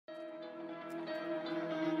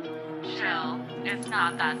chill. It's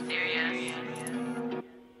not that serious.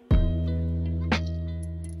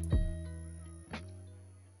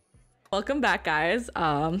 Welcome back, guys.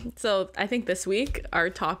 So I think this week our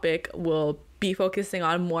topic will be focusing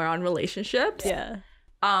on more on relationships. Yeah.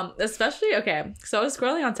 Especially, okay, so I was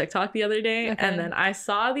scrolling on TikTok the other day, and then I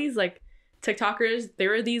saw these like TikTokers. They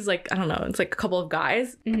were these like, I don't know, it's like a couple of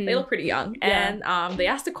guys. They look pretty young. And they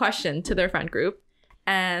asked a question to their friend group,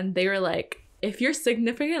 and they were like, if your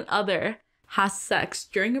significant other has sex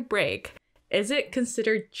during a break, is it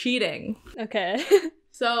considered cheating? Okay.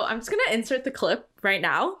 So I'm just gonna insert the clip right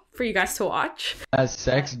now for you guys to watch. Has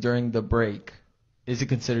sex during the break, is it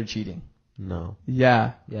considered cheating? No.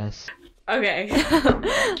 Yeah. Yes. Okay.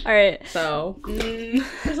 All right. So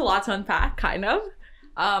there's a lot to unpack, kind of.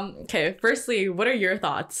 Okay, firstly, what are your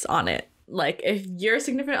thoughts on it? Like, if your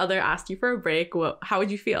significant other asked you for a break, how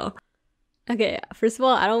would you feel? Okay, first of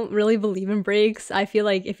all, I don't really believe in breaks. I feel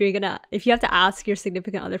like if you have to ask your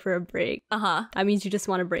significant other for a break, that means you just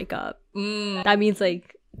want to break up. That means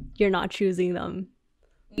like you're not choosing them.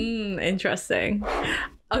 Interesting.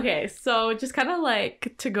 Okay, so just kind of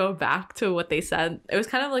like to go back to what they said, it was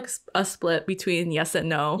kind of like a split between yes and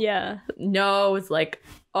no. Yeah. No is like,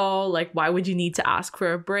 oh, like, why would you need to ask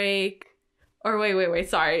for a break? Or wait,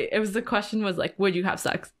 sorry. It was, the question was like, would you have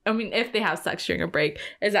sex? I mean, if they have sex during a break,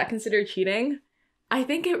 is that considered cheating? I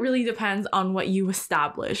think it really depends on what you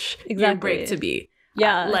establish your break to be.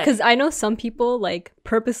 Yeah, because I know some people like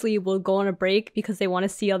purposely will go on a break because they want to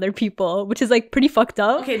see other people, which is like pretty fucked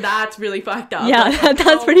up. Okay, that's really fucked up. Yeah, like,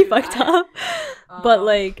 that's pretty fucked up. But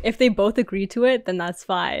like, if they both agree to it, then that's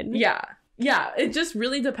fine. Yeah, it just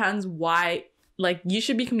really depends why. Like, you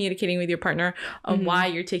should be communicating with your partner on why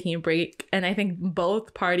you're taking a break. And I think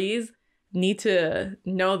both parties need to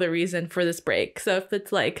know the reason for this break. So if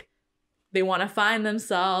it's like they want to find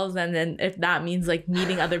themselves, and then if that means like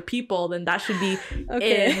meeting other people, then that should be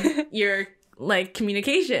in your like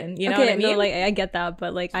communication. You know what I mean? No, like I get that,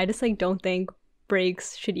 but like I just like don't think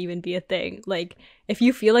breaks should even be a thing. Like, if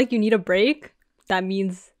you feel like you need a break, that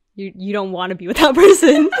means you don't want to be with that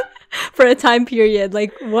person for a time period.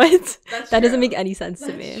 Like, what? That doesn't make any sense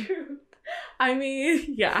to me. True. I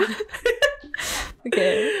mean, yeah.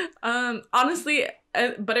 Okay. Honestly,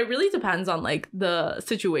 but it really depends on like the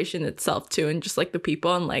situation itself too, and just like the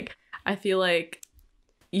people. And like, I feel like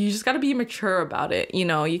you just got to be mature about it. You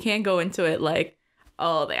know, you can't go into it like,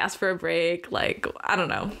 oh, they asked for a break. Like, I don't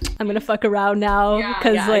know. I'm gonna fuck around now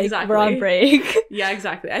because we're on break. Yeah,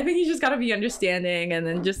 exactly. I think you just gotta be understanding, and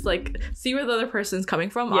then just like see where the other person's coming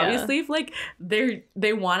from. Yeah. Obviously, if like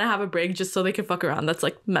they want to have a break just so they can fuck around, that's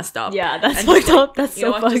like messed up. Yeah, that's fucked up. That's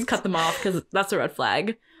so fucked. Just cut them off, because that's a red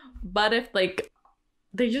flag. But if like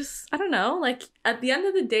they just, I don't know, like at the end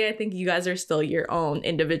of the day, I think you guys are still your own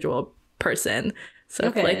individual person. So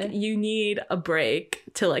if like you need a break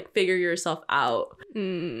to like figure yourself out.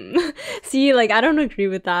 See, like I don't agree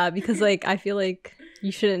with that, because like I feel like you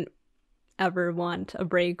shouldn't ever want a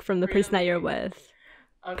break from the person that you're with.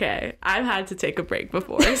 Okay, I've had to take a break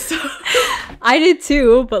before, so I did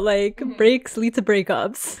too, but like breaks lead to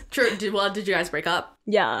breakups. True. Did you guys break up?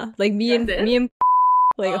 Yeah, like me and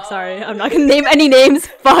like, I'm sorry, I'm not gonna name any names.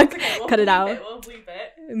 Fuck, okay, cut it out. We'll bleep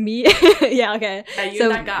it. Me, yeah, okay. Yeah, you so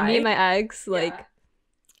and that guy. Me and my ex, like.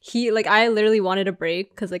 He, like, I literally wanted a break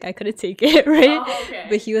because, like, I couldn't take it, right? Oh, okay.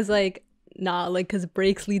 But he was like, nah, like, because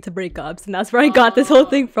breaks lead to breakups. And that's where I got this whole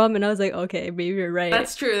thing from. And I was like, okay, maybe you're right.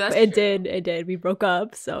 That's true. It did. We broke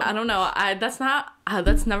up, so. I don't know.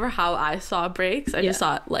 That's never how I saw breaks. I just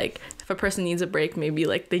thought, like, if a person needs a break, maybe,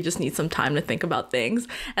 like, they just need some time to think about things.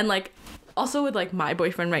 And, like, also with like my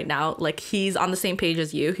boyfriend right now, like he's on the same page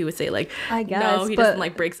as you. He would say like, I guess, no, he doesn't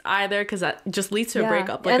like breaks either, because that just leads to a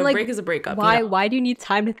breakup. Like, and, break is a breakup. Why? You know? Why do you need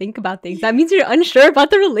time to think about things? That means you're unsure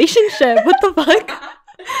about the relationship. What the fuck?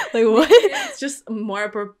 Like, what? It's just more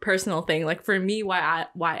of a personal thing. Like for me, why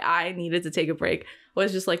I needed to take a break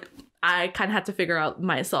was just like I kind of had to figure out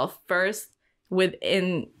myself first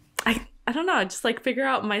within. I don't know, just like figure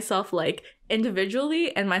out myself like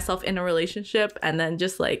individually and myself in a relationship, and then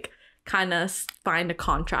just like kind of find a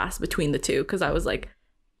contrast between the two, because I was like,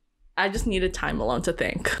 I just needed time alone to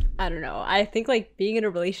think. I don't know. I think like being in a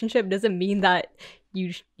relationship doesn't mean that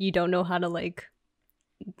you don't know how to like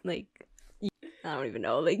I don't even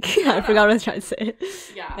know. Like I forgot what I was trying to say.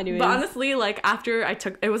 Yeah. Anyways. But honestly, like after I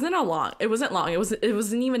took, it wasn't long. It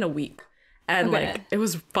wasn't even a week, and like it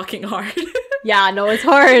was fucking hard. Yeah, no, it's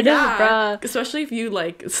hard. Yeah, bruh. Especially if you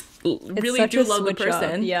like really do love the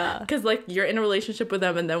person. Yeah, because like you're in a relationship with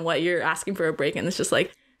them, and then you're asking for a break, and it's just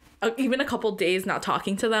like even a couple days not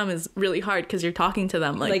talking to them is really hard, because you're talking to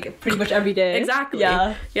them like pretty much every day. Exactly.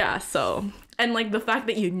 Yeah. So And like the fact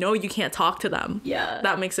that you know you can't talk to them, Yeah.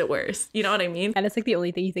 that makes it worse. You know what I mean? And it's like the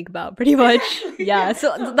only thing you think about, pretty much. Yeah.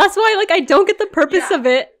 So that's why like I don't get the purpose Yeah. of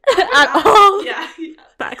it at all. Yeah.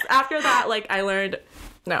 Facts. After that, like I learned,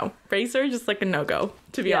 no, breaks are just like a no-go,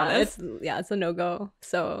 to be honest. It's a no-go.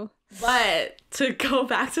 So But to go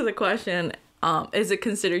back to the question, is it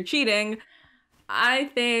considered cheating? I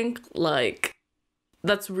think like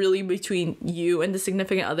that's really between you and the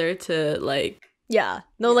significant other to like. yeah.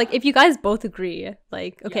 No, like if you guys both agree,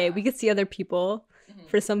 like, okay, we could see other people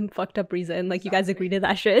for some fucked up reason, like you guys agree to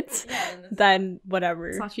that shit, then whatever.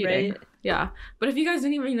 It's not cheating. Right? Yeah. But if you guys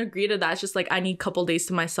didn't even agree to that, it's just like I need a couple days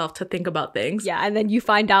to myself to think about things. Yeah, and then you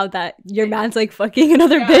find out that your man's like fucking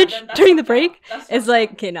another bitch during the break. It's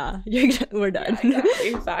like, okay, nah, we're done. Yeah,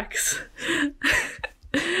 exactly. Facts.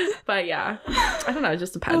 But yeah, I don't know. It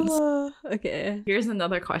just depends. Okay. Here's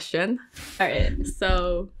another question. All right.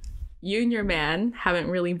 So, you and your man haven't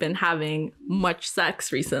really been having much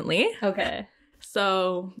sex recently. Okay.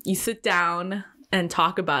 So, you sit down and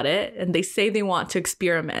talk about it, and they say they want to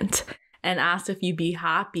experiment and ask if you'd be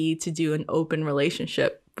happy to do an open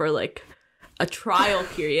relationship for like a trial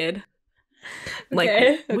period.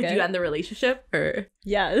 Like, would you end the relationship or?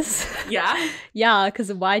 Yes. Yeah? Yeah,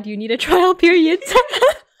 because why do you need a trial period?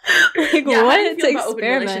 Like, Yeah, what? how do you feel To about open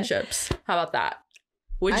experiment. relationships? How about that?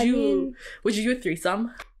 Would I you mean- would you do a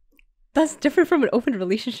threesome? That's different from an open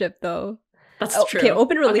relationship, though. That's Oh, true. okay,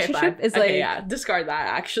 open Okay, relationship fine. is Okay, like- yeah, discard that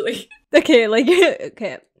actually. Okay, like,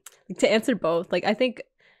 okay. To answer both, like, I think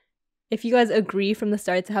if you guys agree from the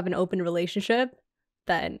start to have an open relationship,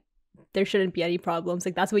 then there shouldn't be any problems.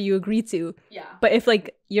 Like, that's what you agree to. Yeah. But if,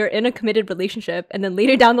 like, you're in a committed relationship and then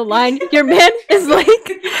later down the line, your man is like,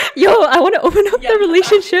 yo, I want to open up the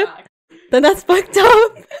relationship, then that's fucked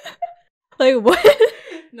up. Like, what?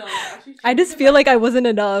 No, actually, I just feel like I wasn't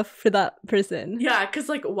enough for that person. yeah, because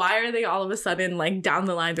like, why are they all of a sudden like down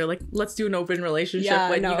the line? They're like, let's do an open relationship Yeah,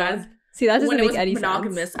 when no. you guys See, that doesn't when it make was any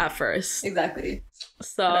monogamous sense. at first. Exactly.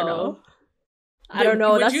 So I don't know. I don't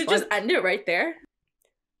know. Would That's you just end it right there?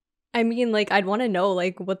 I mean, like, I'd want to know,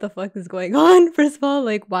 like, what the fuck is going on, first of all.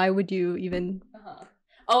 Like, why would you even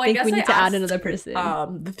Oh, I think guess we need I to add asked, another person?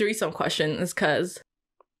 the threesome question is because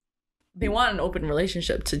they want an open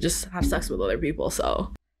relationship to just have sex with other people.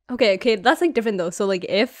 So Okay, that's, like, different, though. So, like,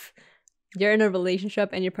 if you're in a relationship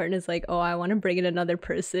and your partner's like, oh, I want to bring in another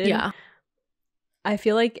person. yeah, I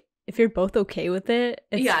feel like if you're both okay with it,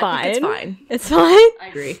 it's yeah, fine. I think it's fine. It's fine. I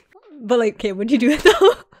agree. But, like, okay, would you do it,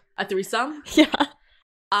 though? A threesome? Yeah.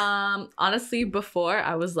 Honestly, before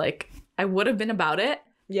I was like, I would have been about it,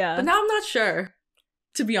 Yeah. but now I'm not sure.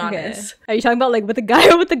 To be Okay. honest, Are you talking about, like, with the guy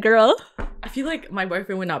or with the girl? I feel like my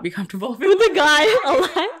boyfriend would not be comfortable With the guy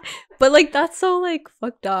alive? But, like, that's so, like,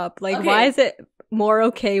 fucked up. Like, Okay. why is it more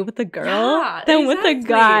okay with the girl Yeah, than with the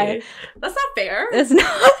guy? exactly. That's not fair. It's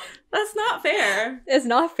not. That's not fair. It's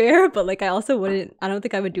not fair, but like I also wouldn't. I don't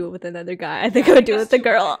think I would do it with another guy. I think I would do it with the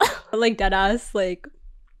girl. Like deadass. Like,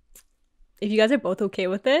 if you guys are both okay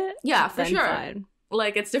with it, Yeah, for then sure. fine.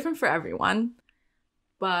 Like it's different for everyone,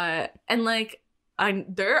 but and like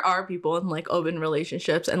there are people in like open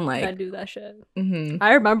relationships and I like do that shit. mhm.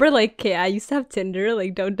 I remember like, okay, I used to have Tinder.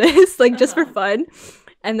 Like, don't this like just for fun.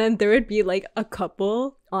 And then there would be like a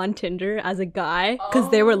couple on Tinder as a guy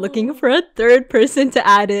because they were looking for a third person to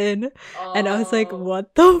add in. And I was like,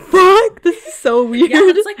 what the fuck? This is so weird. Yeah,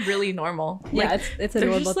 it's like really normal. Yeah, Like, it's a they're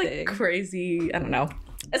normal just like thing. crazy. I don't know.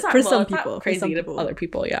 It's not For well, some it's not people, for crazy some to people. other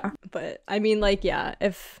people. Yeah, But I mean, like, yeah,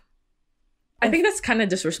 if I think that's kind of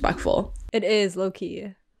disrespectful. it is low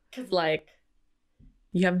key. Cause like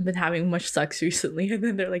you haven't been having much sex recently, and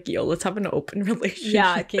then they're like, "Yo, let's have an open relationship."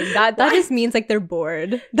 Yeah, okay. That just means like they're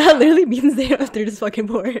bored. That literally means they're just fucking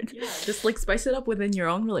bored. Yeah, just like spice it up within your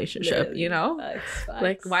own relationship. You know, Facts.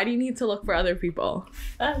 like why do you need to look for other people?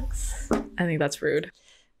 Facts. I think that's rude.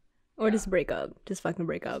 Or just break up. Just fucking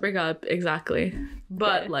break up. Break up, exactly.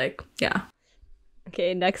 But Okay. like, yeah.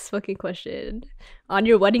 Okay, next fucking question. On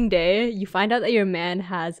your wedding day, you find out that your man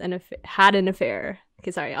had an affair. Okay,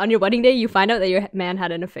 sorry. On your wedding day, you find out that your man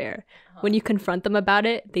had an affair. When you confront them about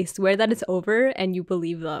it, they swear that it's over and you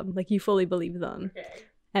believe them. Like, you fully believe them. Okay.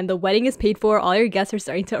 And the wedding is paid for. All your guests are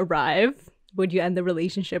starting to arrive. Would you end the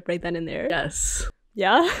relationship right then and there? Yes.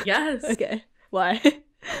 Yeah? Yes. Okay. Why?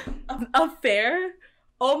 Affair?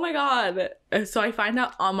 Oh my god. So I find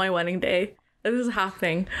out on my wedding day. This is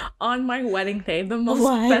happening. On my wedding day, the most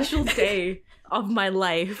What? special day of my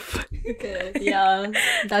life. Okay. Yeah.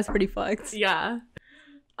 That's pretty fucked. Yeah.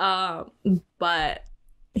 But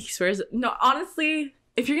he swears no, honestly,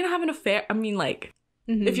 if you're gonna have an affair, I mean like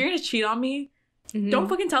Mhm. if you're gonna cheat on me, Don't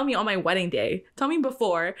fucking tell me on my wedding day. Tell me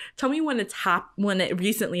before. Tell me when when it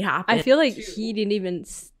recently happened. I feel like he didn't even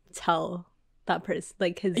tell that person,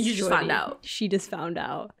 like his You just found out. She just found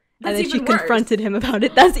out. That's And then she even worse. confronted him about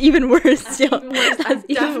it. That's even worse. That's yo. even worse. That's I'd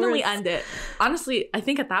even definitely worse. end it. Honestly, I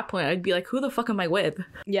think at that point I'd be like, who the fuck am I with?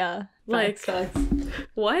 Yeah. Like, facts.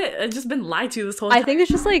 what? I've just been lied to this whole time. I think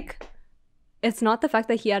it's just like, it's not the fact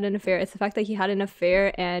that he had an affair. It's the fact that he had an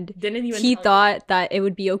affair and Didn't even he tell thought that it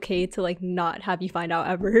would be okay to like not have you find out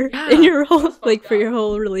ever Yeah, in your whole that's like fucked for up. your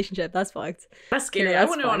whole relationship. That's fucked. That's scary. You know, I that's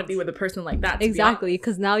wouldn't want to fucked. be with a person like that. To be Exactly, honest.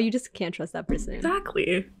 because now you just can't trust that person.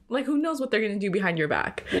 Exactly. Like, who knows what they're gonna do behind your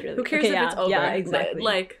back? Literally. Who cares Okay, if it's over? yeah, exactly.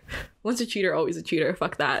 Like, once a cheater, always a cheater.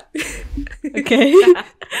 Fuck that. Okay.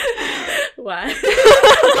 What?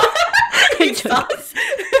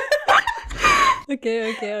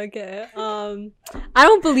 Okay. I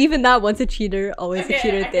don't believe in that once a cheater, always a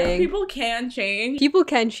cheater thing. People can change. People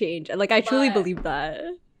can change. Like, I truly But- believe that.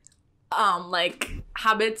 Like,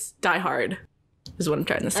 habits die hard, is what I'm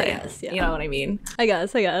trying to say. guess, yeah. You know what I mean? I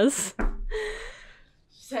guess.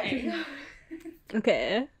 Say.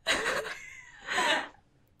 Okay.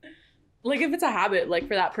 Like, if it's a habit, like,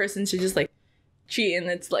 for that person to just, like, cheat and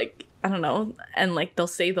it's, like, I don't know, and, like, they'll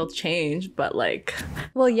say they'll change, but, like...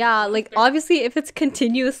 Well, yeah, like, obviously, if it's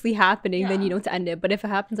continuously happening, then Yeah. you don't end it. But if it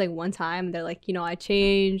happens, like, one time, they're like, I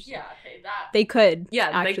changed. Yeah, okay, that... They could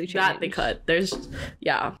actually change. that they could. There's...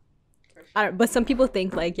 Yeah. But some people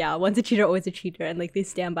think, like, yeah, once a cheater, always a cheater. And, like, they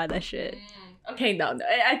stand by that shit. Okay, no.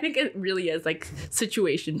 I think it really is, like,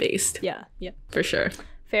 situation-based. Yeah. For sure.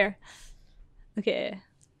 Fair. Okay.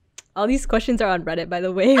 All these questions are on Reddit, by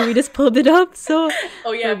the way. We just pulled it up, so...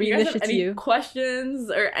 Oh, yeah, We're if you reading guys this have shit to any you. questions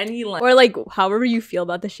or any, like... Or, like, however you feel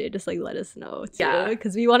about the shit, just, like, let us know, too. Yeah.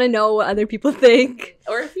 Because we want to know what other people think.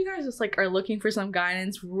 Or if you guys just, like, are looking for some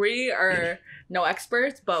guidance, we are no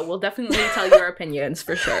experts, but we'll definitely tell you our opinions,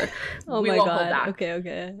 for sure. Oh We my won't hold god. back.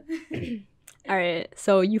 Okay. All right.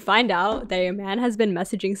 So you find out that your man has been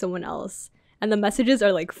messaging someone else, and the messages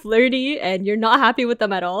are like flirty, and you're not happy with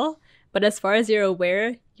them at all. But as far as you're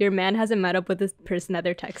aware, your man hasn't met up with this person that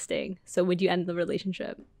they're texting. So would you end the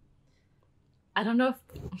relationship? I don't know if...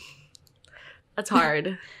 That's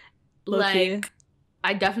hard. Low-key. Like,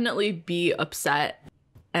 I'd definitely be upset,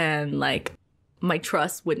 and, like, my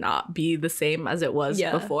trust would not be the same as it was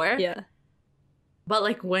before. Yeah. But,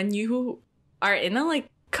 like, when you are in a, like,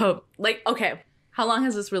 okay, how long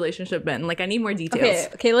has this relationship been? Like, I need more details.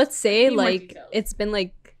 Okay. Let's say Need more like details. it's been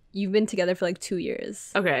like you've been together for like 2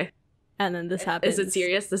 years, Okay. and then this happens. Is it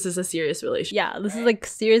serious? This is a serious relationship. Yeah. This is like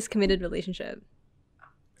serious committed relationship.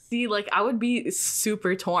 See, like, I would be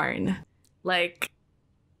super torn. Like,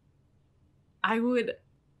 I would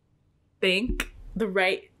think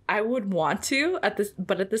I would want to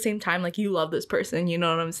but at the same time, like, you love this person, you know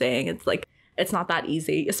what I'm saying? It's like, it's not that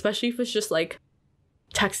easy, especially if it's just like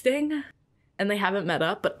texting and they haven't met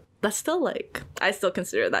up, but that's still, like, I still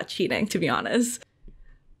consider that cheating, to be honest.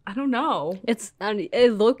 I don't know.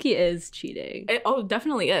 It low-key is cheating. It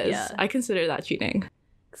definitely is. Yeah. I consider that cheating.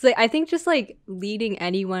 'Cause, like, I think just like leading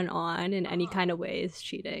anyone on in any kind of way is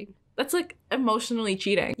cheating. That's, like, emotionally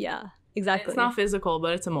cheating. Yeah, exactly. It's not physical,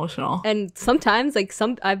 but it's emotional. And sometimes, like,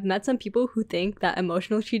 I've met some people who think that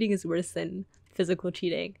emotional cheating is worse than physical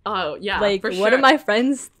cheating. Oh, yeah, Like, for sure. one of my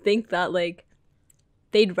friends think that like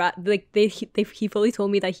he fully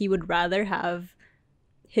told me that he would rather have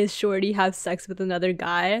his shorty have sex with another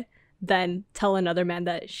guy than tell another man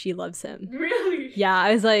that she loves him. Really? Yeah,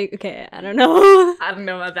 I was like, okay, I don't know. I don't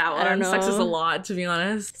know about that one. I don't know. Sex is a lot, to be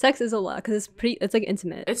honest. Sex is a lot because it's like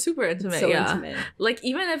intimate. It's super intimate, so yeah. intimate. Like,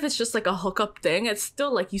 even if it's just, like, a hookup thing, it's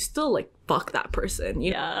still, like, you still, like, fuck that person,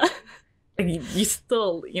 you know? Yeah. Like, you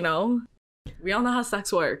still, you know? We all know how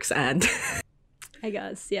sex works, and I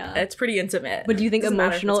guess, yeah. it's pretty intimate. But do you think Doesn't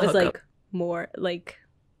matter if emotional it's a is hookup. like more like?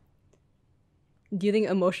 Do you think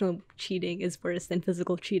emotional cheating is worse than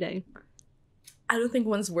physical cheating? I don't think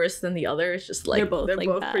one's worse than the other. It's just, like, They're both, like,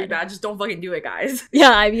 pretty bad. bad. Just don't fucking do it, guys.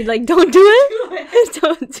 Yeah, I mean, like, don't do it.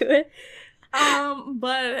 Don't do it.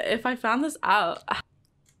 But if I found this out,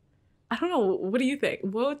 I don't know. What do you think?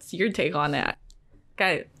 What's your take on it?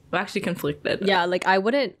 Okay, I'm actually conflicted. Yeah, like I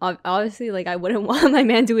wouldn't obviously like I wouldn't want my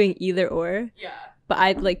man doing either or. Yeah. But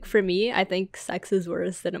I like for me, I think sex is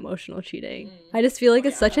worse than emotional cheating. I just feel like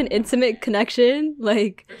it's such an intimate connection,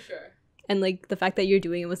 like, For sure. and like the fact that you're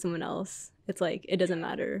doing it with someone else, it's like it doesn't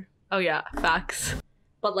matter. Oh yeah, facts.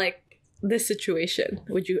 But, like, this situation,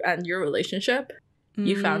 would you end your relationship?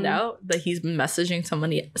 You found out that he's messaging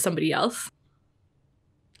somebody else.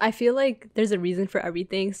 I feel like there's a reason for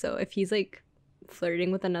everything. So if he's like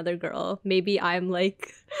flirting with another girl, maybe I'm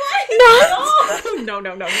like No.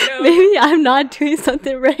 maybe I'm not doing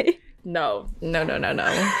something right. No.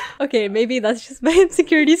 Okay, maybe that's just my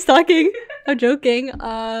insecurities talking. I'm joking.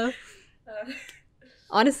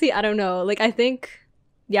 Honestly, I don't know. Like, I think,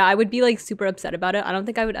 yeah, I would be like super upset about it. I don't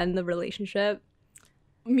think I would end the relationship.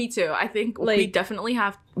 Me too. I think we Like- definitely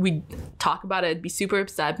we talk about it, be super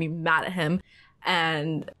upset, be mad at him,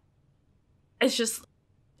 and it's just,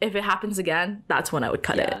 if it happens again, that's when I would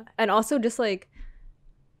cut it. Yeah. And also just like,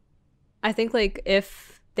 I think like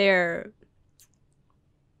if they're,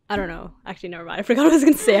 I don't know. Actually, never mind. I forgot what I was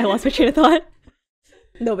gonna say. I lost my train of thought.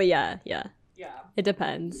 No, but yeah. It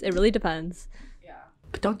depends. It really depends.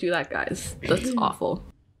 But don't do that, guys. That's awful.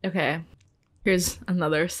 Okay. Here's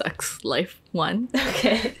another sex life one.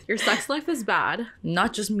 Okay. Your sex life is bad,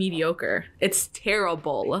 not just mediocre. It's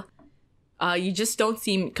terrible. You just don't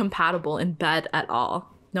seem compatible in bed at all.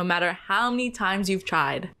 No matter how many times you've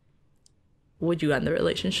tried, would you end the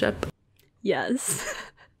relationship? Yes.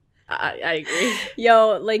 I agree.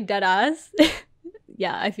 Yo, like dead ass.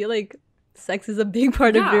 Yeah, I feel like sex is a big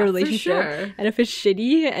part of Yeah, your for relationship. sure. And if it's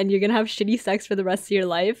shitty and you're gonna have shitty sex for the rest of your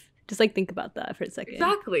life, just like think about that for a second.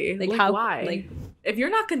 Exactly. Like, Like, how- why? like- if you're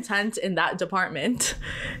not content in that department,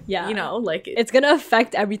 Yeah. you know, like It's gonna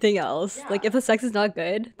affect everything else. Yeah. Like if the sex is not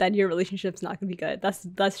good, then your relationship's not gonna be good.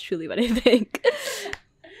 That's truly what I think.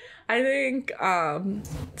 I think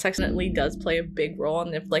sex definitely does play a big role,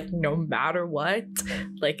 and if like no matter what,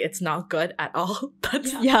 like it's not good at all.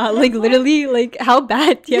 That's Yeah, like literally, like how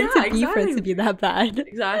bad do you have Yeah, to be for it exactly. to be that bad?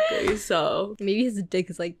 exactly. So, Maybe his dick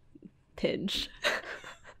is like pinched.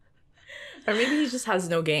 or maybe he just has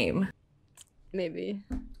no game. Maybe.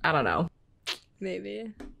 I don't know.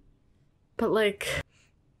 Maybe. But like,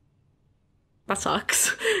 that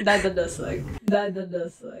sucks. That does suck. That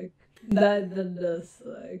does suck. That does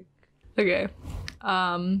suck. Okay.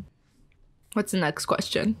 What's the next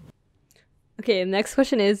question? Okay, the next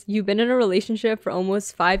question is, you've been in a relationship for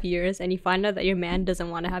almost 5 years and you find out that your man doesn't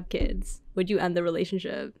want to have kids. Would you end the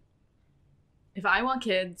relationship? If I want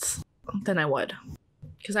kids, then I would.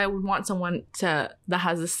 Because I would want someone that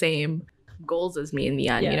has the same goals as me in the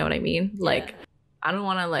end. Yeah. You know what I mean? Like, I don't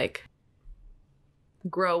want to like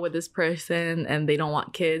grow with this person and they don't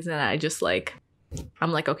want kids, and I just like,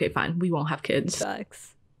 I'm like, okay, fine, we won't have kids.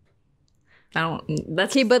 Sucks. I don't.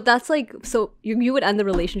 That's Okay, but that's like, so you would end the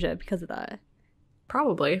relationship because of that.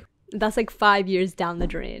 probably. That's like 5 years down the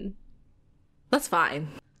drain. That's fine.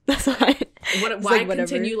 That's fine. What? It's Why like, whatever.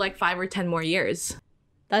 continue like 5 or 10 more years?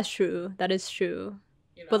 That's true. That is true.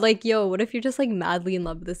 You know? But like, yo, what if you're just like madly in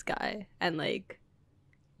love with this guy and like,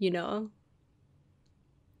 you know?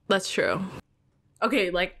 That's true. Okay,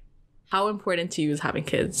 like, how important to you is having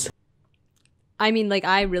kids? I mean, like,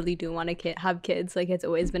 I really do want to have kids. Like, it's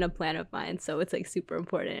always been a plan of mine, so it's like super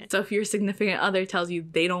important. So if your significant other tells you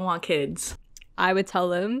they don't want kids, I would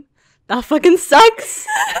tell him that fucking sucks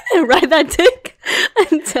and ride that dick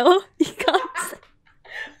until he comes.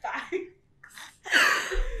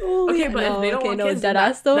 okay, but if they don't want kids, then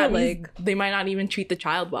deadass though, that means like they might not even treat the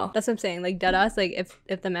child well. that's what I'm saying. Like deadass, like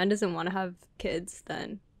if the man doesn't want to have kids,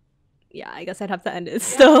 then yeah, I guess I'd have to end it.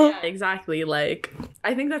 Still, Yeah, exactly. Like,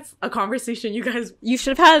 I think that's a conversation you guys. you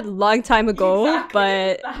should have had a long time ago, Exactly, but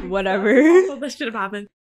exactly. whatever. Also, that should have happened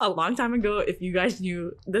a long time ago if you guys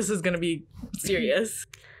knew this is gonna be serious,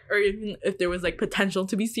 or even if there was like potential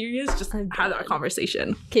to be serious. Just I'm have that done.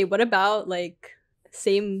 conversation. Okay, what about like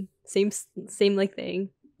same like thing?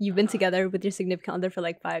 You've been together with your significant other for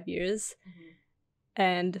like 5 years,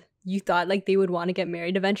 and you thought like they would want to get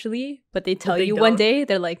married eventually, but they tell they you one don't. day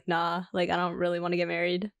they're like, nah, like I don't really want to get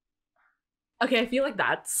married. Okay, I feel like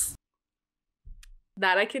that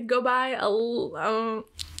I could go by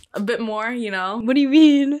a bit more. You know, What do you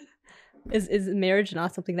mean? Is marriage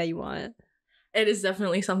not something that you want? it is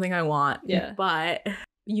definitely something I want. Yeah. but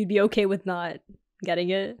You'd be okay with not getting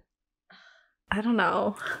it? I don't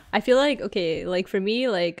know. I feel like, okay, like for me,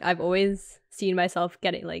 like I've always seen myself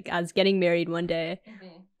getting married one day.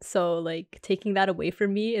 So like taking that away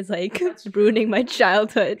from me is like That's true. ruining my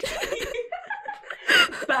childhood.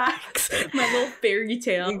 Facts. My little fairy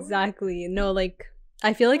tale. Exactly. No, like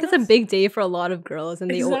I feel like it's a big day for a lot of girls, and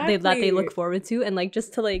they Exactly. look forward to, and like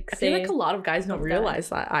just to like I say, feel like a lot of guys don't that. realize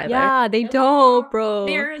that either. yeah, they don't, bro.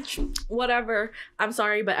 Marriage, whatever. I'm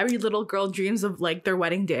sorry, but every little girl dreams of like their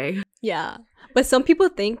wedding day. Yeah, but some people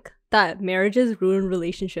think that marriages ruin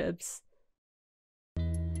relationships,